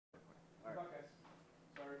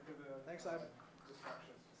to the Thanks, Simon.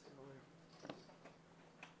 instructions.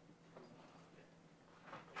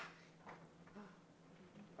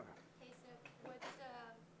 Okay, so what's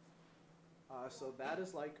So that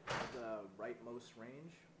is like the rightmost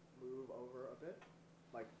range. Move over a bit,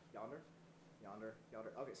 like yonder, yonder,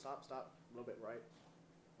 yonder. Okay, stop, stop. A little bit right,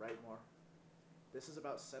 right more. This is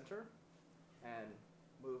about center, and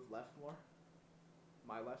move left more.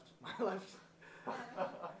 My left, my left.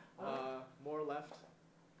 More left.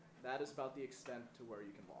 That is about the extent to where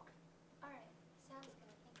you can walk. all right? Sounds good.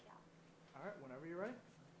 Thank you. All right, whenever you're ready.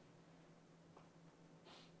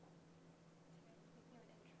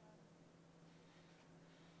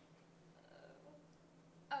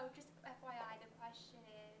 Oh, just FYI, the question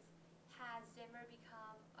is, has Denver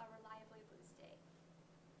become a reliably blue state?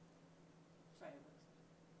 Sorry,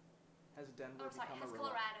 Has Denver Oh, sorry, become has a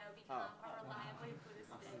Colorado become Oh. a reliably blue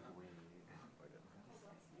state? A reliably blue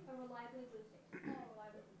state. Oh, reliably blue state.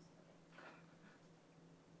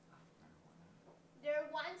 There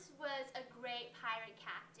once was a great pirate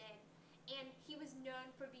captain, and he was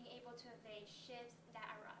known for being able to evade ships that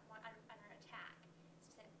are under attack.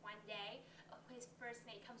 So one day, his first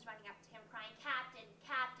mate comes running up to him crying, "Captain,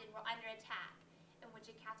 Captain, we're under attack." In which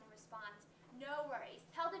the captain responds, "No worries,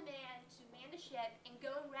 tell the man to man the ship and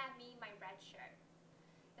go and grab me my red shirt."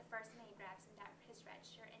 The first mate grabs him his red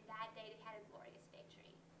shirt, and that day they had a glorious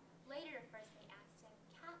victory. Later, the first mate asked him,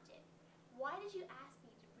 "Captain, why did you ask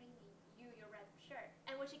me to bring you your red shirt?"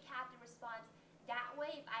 In which the captain responds, "That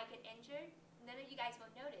way, if I get injured, none of you guys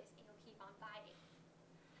will notice, and you'll keep on fighting."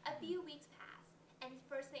 A few weeks pass, and the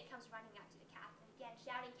first mate comes running up to the captain again,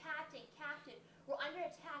 shouting, "Captain, Captain, we're under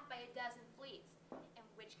attack by a dozen fleets." In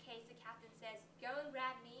which case, the captain says, "Go and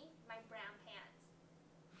grab me my brown pants."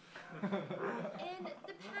 In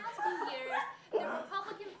the past few years, the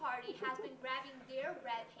Republican Party has been grabbing their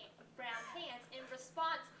brown pants in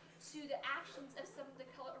response to the actions of some of the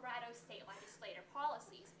Colorado state legislative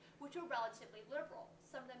policies, which are relatively liberal.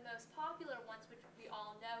 Some of the most popular ones, which we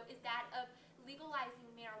all know, is that of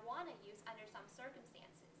legalizing marijuana use under some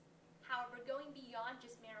circumstances. However, going beyond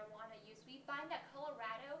just marijuana use, we find that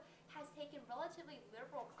Colorado has taken relatively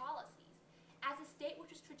liberal policies. As a state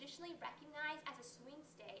which was traditionally recognized as a swing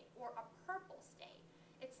state or a purple state,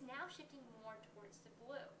 it's now shifting more towards the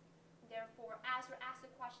blue. Therefore, as we're asked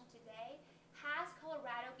the question today, has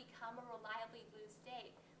Colorado become a reliably blue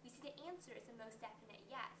state? We see the answer is a most definite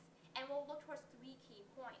yes, and we'll look towards 3 key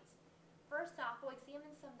points. First off, we'll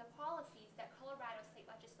examine some of the policies that Colorado state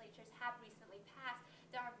legislatures have recently passed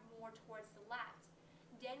that are more towards the left.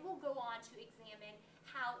 Then we'll go on to examine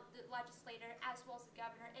how the legislator, as well as the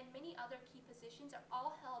governor, and many other key positions are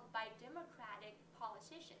all held by Democratic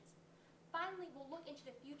politicians. Finally, we'll look into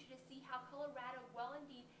the future to see how Colorado will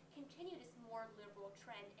indeed continue this more liberal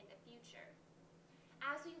trend in the future.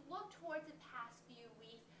 As we look towards the past few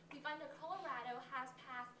weeks, we find that Colorado has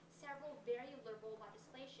passed several very liberal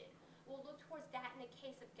legislation. We'll look towards that in the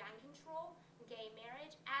case of gun control, gay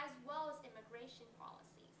marriage, as well as immigration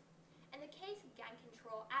policies. In the case of gun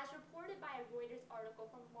control, as reported by a Reuters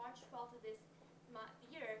article from March 12th of this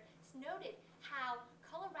year, it's noted how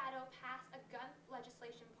Colorado passed a gun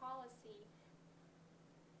legislation policy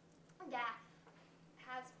that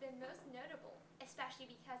has been most notable,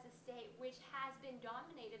 especially because the state, which has been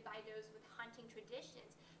dominated by those with hunting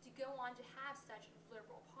traditions, to go on to have such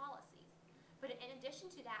liberal policies. But in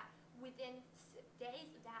addition to that, within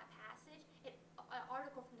days of that passage, an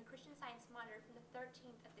article from the Christian Science Monitor from the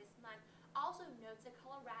 13th of this month also notes that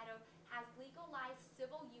Colorado has legalized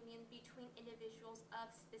civil union between individuals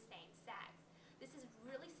of the same sex. This is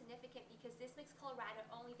really significant because this makes Colorado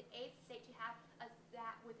only the 8th state to have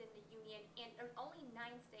that within the union, and there are only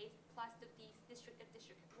 9 states plus the District of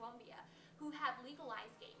Columbia who have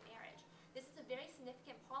legalized gay marriage. This is a very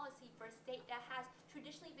significant policy for a state that has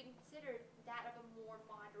traditionally been considered that of a more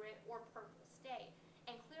moderate or purple state,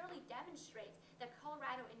 and clearly demonstrates that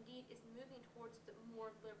Colorado indeed is moving towards the more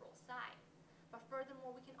liberal side. But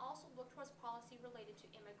furthermore, we can also look towards policy related to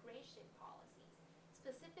immigration policies.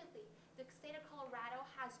 Specifically, the state of Colorado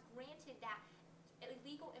has granted that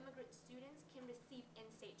illegal immigrant students can receive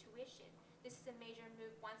in-state tuition. This is a major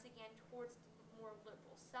move, once again, towards the more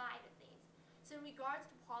liberal side of things. So in regards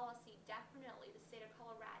to policy, definitely the state of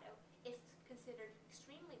Colorado is considered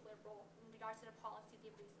extremely liberal in regards to the policy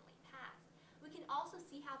they've recently passed. We can also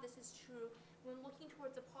see how this is true when looking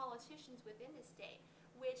towards the politicians within the state,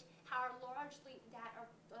 which are largely that are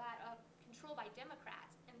controlled by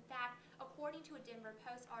Democrats. In fact, according to a Denver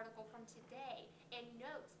Post article from today, it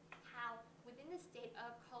notes how within the state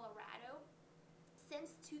of Colorado,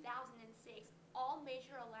 since 2006, all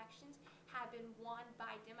major elections have been won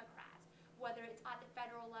by Democrats, whether it's at the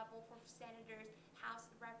federal level for senators,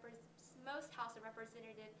 most House of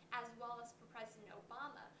Representatives, as well as for President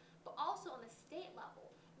Obama, but also on the state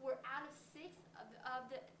level, where out of 6 of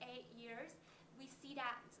the 8 years, we see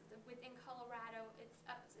that within Colorado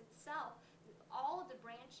itself, all of the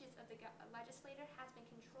branches of the legislature has been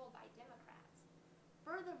controlled by Democrats.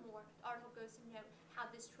 Furthermore, the article goes to note how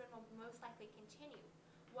this trend will most likely continue.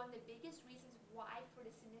 One of the biggest reasons why for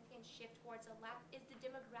the significant shift towards the left is the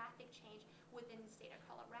demographic change within the state of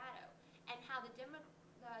Colorado, and how the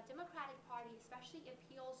Democratic Party especially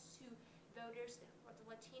appeals to voters, the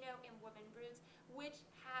Latino and women groups, which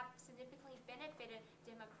have significantly benefited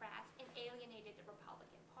Democrats and alienated the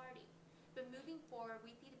Republican Party. But moving forward,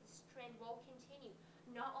 we think that this trend will continue,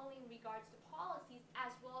 not only in regards to policies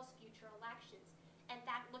as well as future elections. In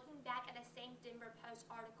fact, looking back at the same Denver Post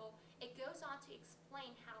article, it goes on to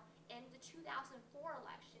explain how in the 2004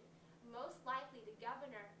 election, most likely the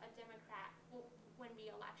governor, a Democrat, will win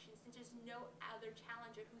re-election since there's no other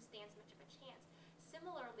challenger who stands much of a chance.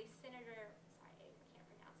 Similarly, Senator, sorry, I can't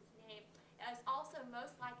pronounce his name, is also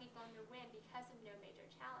most likely going to win because of no major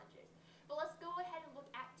challenges. But let's go ahead and look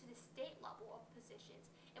at to the state level of positions,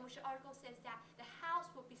 in which the article says that the House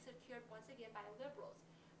will be secured once again by liberals.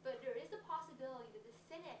 But there is a possibility that the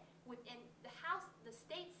Senate within the House, the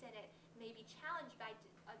state Senate, may be challenged by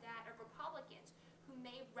that of Republicans who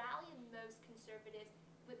may rally the most conservatives,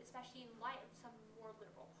 especially in light of some more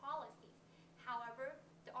liberal policies. However,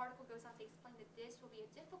 the article goes on to explain that this will be a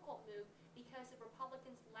difficult move because the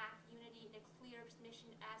Republicans lack unity and a clear mission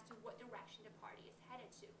as to what direction the party is headed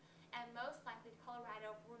to, and most likely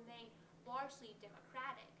Colorado will remain largely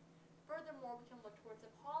Democratic. Furthermore, we can look towards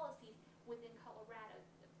the policies within Colorado,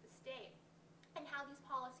 the state, and how these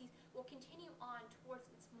policies will continue on towards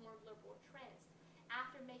its more liberal trends.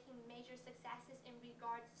 After making major successes in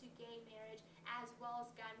regards to gay marriage as well as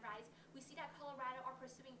gun rights, we see that Colorado are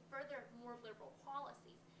pursuing further more liberal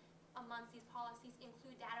policies. Amongst these policies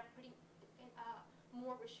include that of putting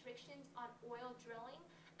more restrictions on oil drilling,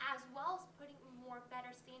 as well as putting more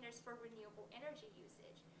better standards for renewable energy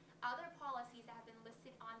usage. Other policies that have been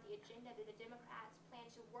listed on the agenda that the Democrats plan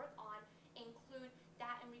to work on include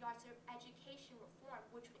that in regards to education reform,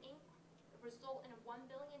 which would result in a $1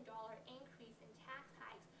 billion increase in tax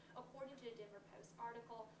hikes, according to the Denver Post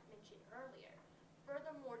article mentioned earlier.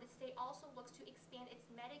 Furthermore, the state also looks to expand its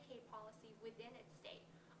Medicaid policy within its state.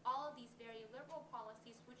 All of these very liberal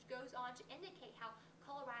policies, which goes on to indicate how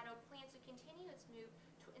Colorado plans to continue its move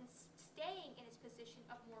to staying in its position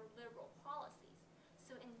of more liberal policies.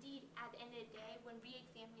 So indeed, at the end of the day, when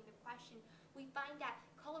re-examining the question, we find that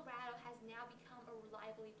Colorado has now become a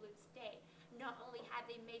reliably blue state. Not only have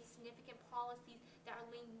they made significant policies that are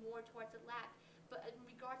leaning more towards the left, but in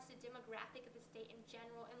regards to the demographic of the state in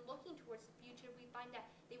general and looking towards the future, we find that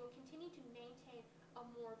they will continue to maintain a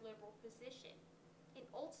more liberal position. And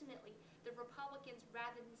ultimately, the Republicans,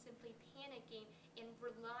 rather than simply panicking and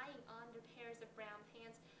relying on their pairs of brown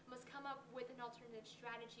pants, must come up with an alternative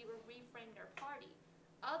strategy or reframe their party.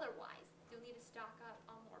 Otherwise, they'll need to stock up